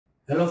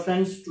Hello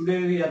friends,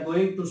 today we are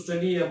going to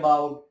study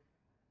about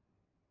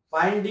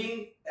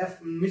finding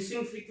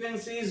missing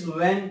frequencies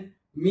when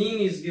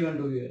mean is given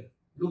to you here.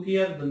 Look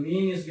here, the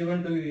mean is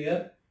given to you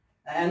here,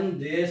 and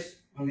this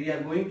we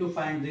are going to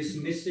find these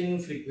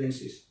missing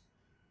frequencies.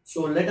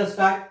 So let us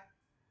start.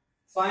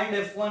 Find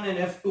f1 and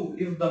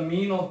f2 if the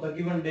mean of the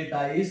given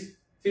data is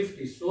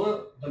 50.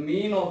 So the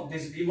mean of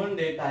this given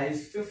data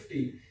is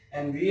 50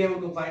 and we have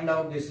to find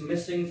out these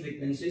missing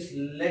frequencies.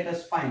 Let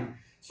us find.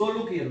 So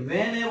look here,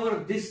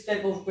 whenever this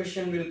type of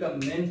question will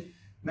come,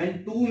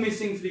 when two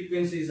missing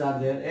frequencies are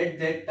there, at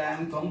that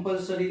time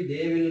compulsory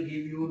they will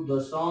give you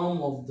the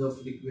sum of the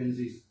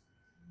frequencies,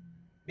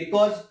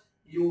 because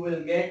you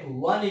will get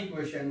one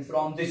equation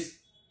from this.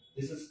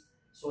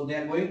 So they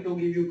are going to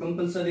give you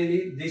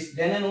compulsorily this,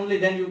 then and only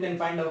then you can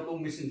find out two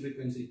missing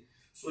frequency.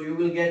 So you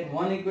will get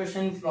one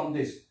equation from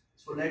this.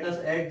 So let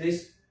us add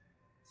this.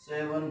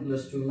 7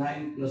 plus 2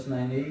 9 plus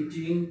 9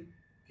 18,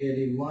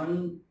 carry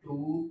 1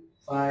 2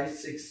 5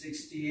 6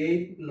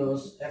 68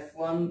 plus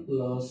f1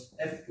 plus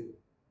f2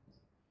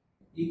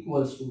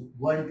 equals to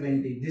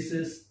 120. This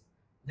is,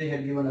 they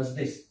had given us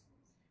this.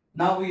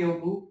 Now we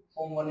have to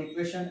form one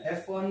equation.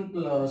 F1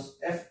 plus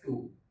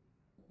f2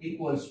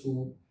 equals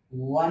to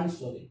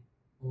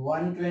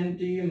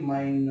 120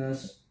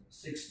 minus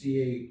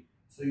 68.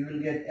 So you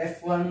will get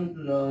f1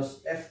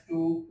 plus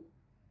f2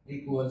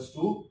 equals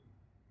to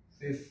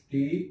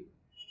 52.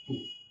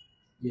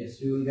 Yes,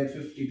 you will get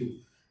 52.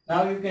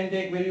 Now you can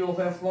take value of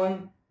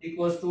f1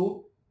 equals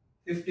to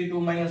 52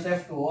 minus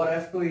f2, or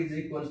f2 is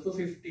equals to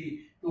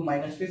 52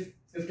 minus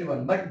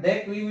 51. But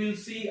that we will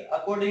see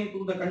according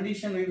to the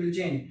condition, we will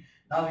change.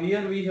 Now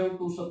here we have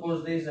to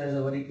suppose this as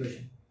our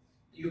equation.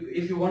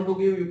 If you want to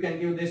give, you can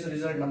give this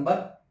result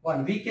number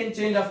 1. We can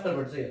change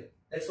afterwards here.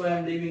 That's why I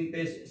am leaving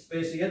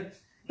space here.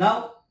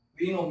 Now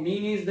we know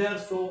mean is there,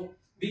 so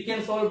we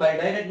can solve by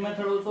direct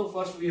method also.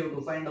 First we have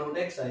to find out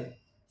xi.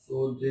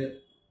 So the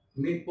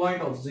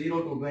midpoint of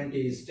 0 to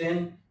 20 is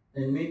 10.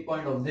 Then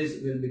midpoint of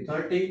this will be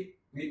 30.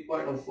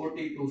 Midpoint of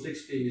 40 to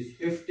 60 is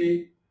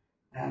 50.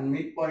 And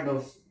midpoint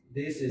of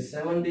this is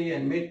 70.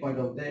 And midpoint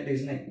of that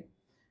is 9.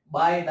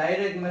 By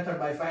direct method,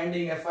 by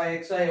finding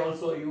fi xi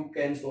also you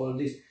can solve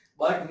this.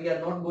 But we are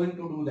not going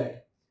to do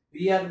that.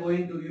 We are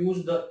going to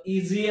use the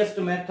easiest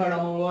method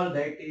among all,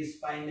 that is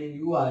finding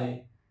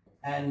ui.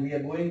 And we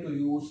are going to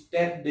use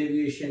step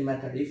deviation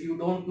method. If you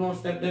don't know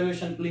step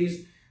deviation,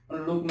 please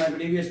look my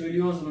previous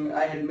videos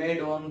I had made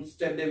on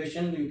step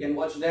deviation. You can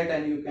watch that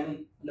and you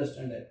can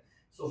understand that.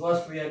 So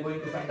first we are going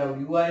to find out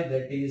ui,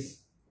 that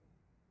is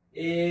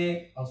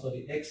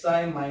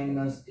xi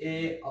minus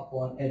a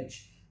upon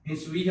h.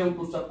 Means we have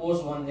to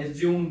suppose one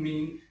assumed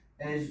mean,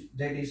 as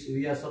that is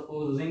we are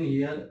supposing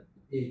here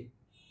a.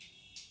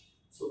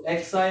 So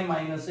xi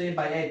minus a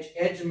by h.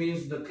 H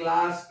means the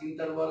class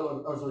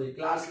interval or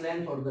class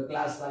length or the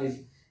class size.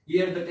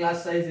 Here the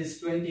class size is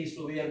 20,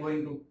 so we are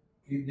going to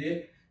give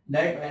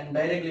that, and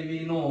directly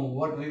we know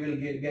what we will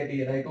get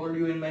here. I told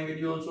you in my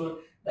video also,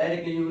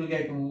 directly you will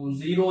get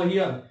 0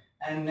 here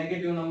and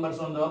negative numbers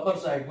on the upper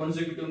side,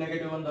 consecutive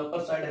negative on the upper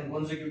side and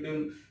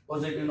consecutive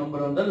positive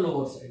number on the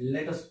lower side.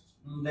 Let us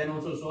then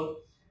also solve.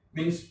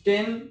 Means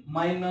 10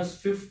 minus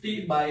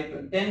 50 by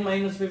 10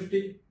 minus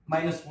 50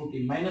 minus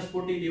 40. Minus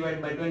 40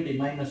 divided by 20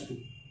 minus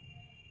 2.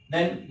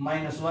 Then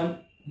minus 1.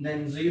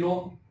 Then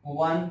 0,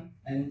 1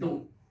 and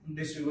 2.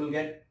 This you will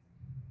get.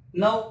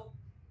 Now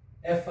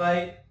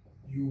fi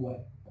ui.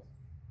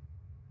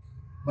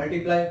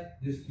 Multiply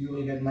this, you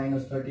will get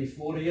minus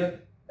 34 here.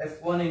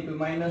 f1 into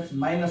minus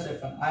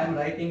f1. I am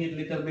writing it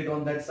little bit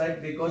on that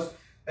side because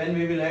when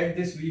we will add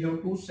this, we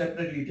have to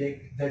separately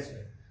take that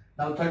side.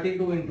 Now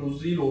 32 into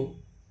 0,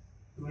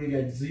 you will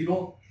get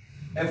 0.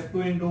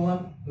 f2 into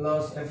 1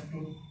 plus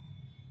f2.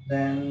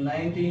 Then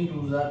 19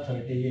 to the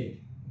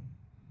 38.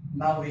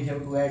 Now we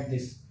have to add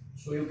this.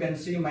 So you can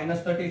see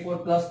minus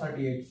 34 plus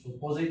 38. So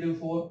positive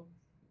 4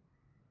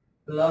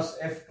 plus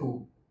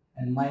f2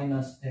 and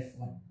minus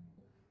f1.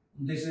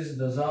 This is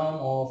the sum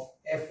of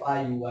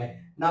fi ui.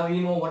 Now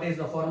we know what is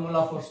the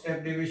formula for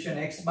step deviation.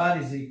 X bar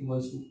is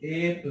equals to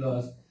a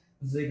plus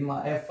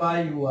sigma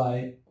fi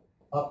ui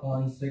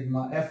upon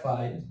sigma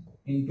fi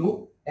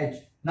into h.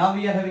 Now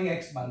we are having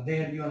x bar. They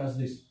had given us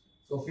this.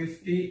 So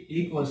 50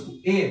 equals to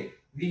a.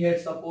 We had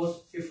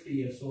supposed 50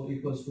 here. So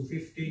equals to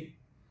 50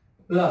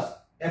 plus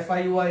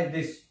fi ui,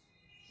 this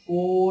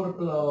 4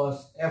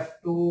 plus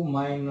f2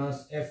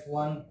 minus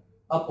f1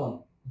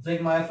 upon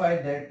sigma fi,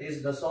 that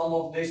is the sum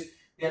of this.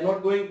 We are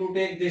not going to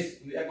take this.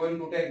 We are going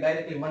to take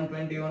directly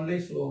 120 only.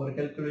 So our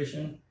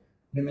calculation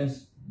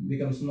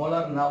becomes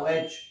smaller. Now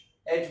h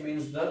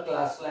means the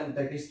class length,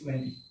 that is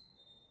 20.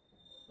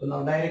 So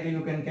now directly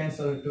you can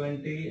cancel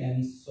 20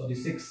 and 6. So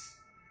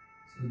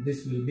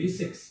this will be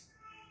 6.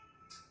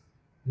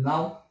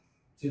 Now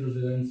 0,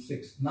 0 and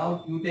 6.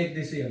 Now you take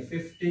this here.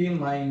 50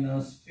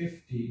 minus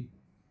 50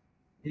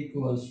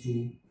 equals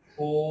to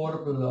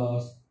 4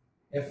 plus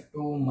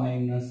f2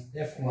 minus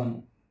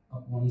f1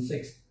 upon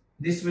 6.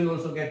 This will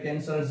also get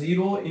cancelled.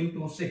 0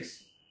 into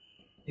 6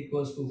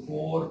 equals to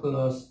 4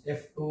 plus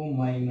f2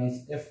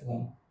 minus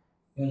f1.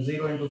 And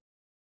 0 into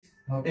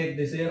Now take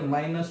this here,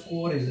 minus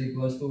 4 is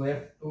equals to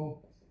f2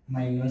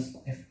 minus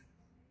f.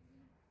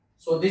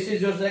 So this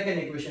is your second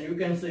equation. You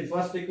can say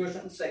first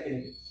equation, second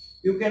equation.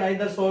 You can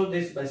either solve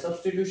this by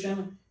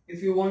substitution.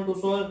 If you want to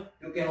solve,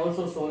 you can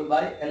also solve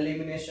by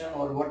elimination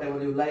or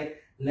whatever you like.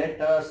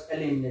 Let us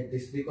eliminate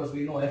this because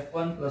we know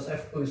f1 plus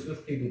f2 is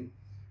 52.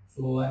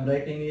 So I am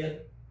writing here,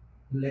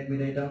 let me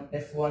write down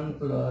f1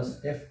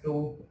 plus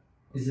f2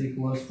 is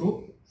equals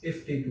to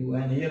 52,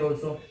 and here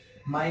also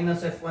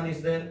minus f1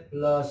 is there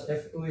plus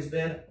f2 is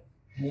there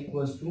and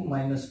equals to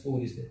minus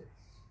 4 is there.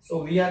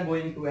 So we are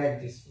going to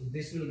add this. So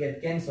this will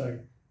get cancelled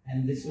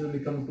and this will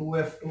become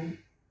 2f2,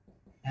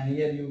 and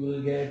here you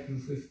will get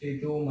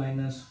 52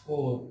 minus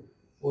 4,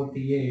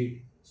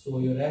 48. So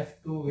your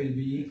f2 will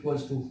be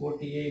equals to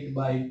 48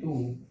 by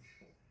 2,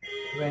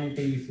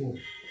 24.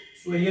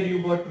 So here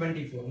you got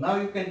 24. Now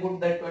you can put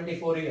that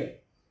 24 here.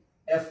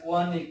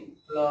 f1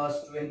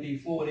 plus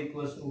 24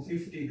 equals to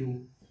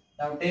 52.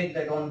 Now take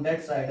that on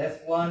that side.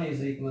 f1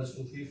 is equals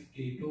to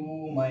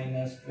 52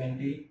 minus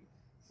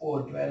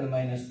 24. 12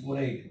 minus 4,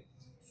 8.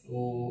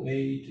 So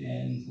 8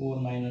 and 4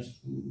 minus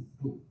 2,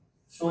 2.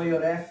 So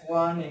your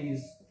f1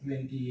 is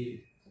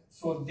 28.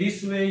 So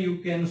this way you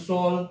can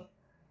solve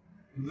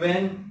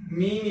when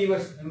mean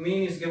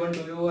is given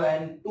to you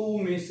and two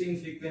missing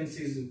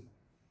frequencies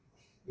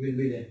will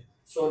be there.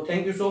 So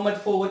thank you so much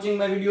for watching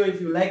my video.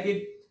 If you like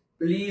it,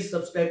 please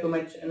subscribe to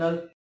my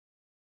channel.